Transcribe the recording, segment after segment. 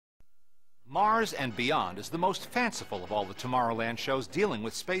Mars and Beyond is the most fanciful of all the Tomorrowland shows dealing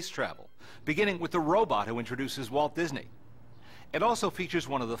with space travel, beginning with the robot who introduces Walt Disney. It also features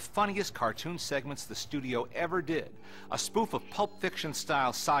one of the funniest cartoon segments the studio ever did, a spoof of Pulp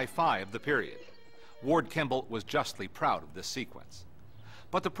Fiction-style sci-fi of the period. Ward Kimball was justly proud of this sequence.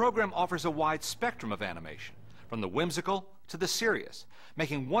 But the program offers a wide spectrum of animation, from the whimsical to the serious,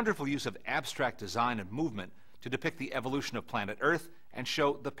 making wonderful use of abstract design and movement to depict the evolution of planet Earth and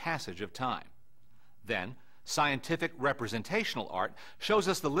show the passage of time. Then, scientific representational art shows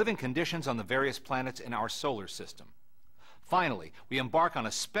us the living conditions on the various planets in our solar system. Finally, we embark on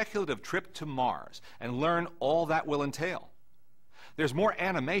a speculative trip to Mars and learn all that will entail. There's more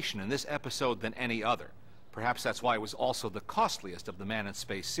animation in this episode than any other. Perhaps that's why it was also the costliest of the Man in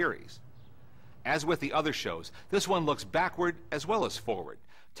Space series. As with the other shows, this one looks backward as well as forward,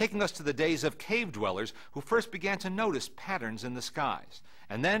 taking us to the days of cave dwellers who first began to notice patterns in the skies,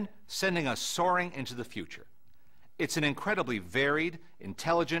 and then sending us soaring into the future. It's an incredibly varied,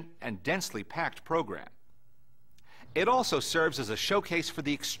 intelligent, and densely packed program. It also serves as a showcase for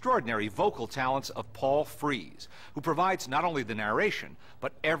the extraordinary vocal talents of Paul Frees, who provides not only the narration,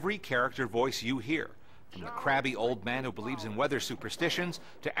 but every character voice you hear, from the crabby old man who believes in weather superstitions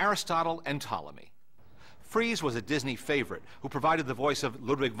to Aristotle and Ptolemy. Frees was a Disney favorite who provided the voice of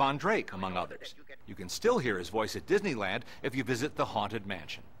Ludwig von Drake, among others. You can still hear his voice at Disneyland if you visit the Haunted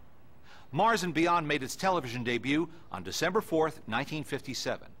Mansion. Mars and Beyond made its television debut on December 4th,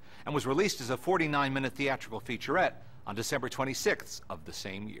 1957, and was released as a 49-minute theatrical featurette on December 26th of the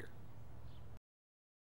same year.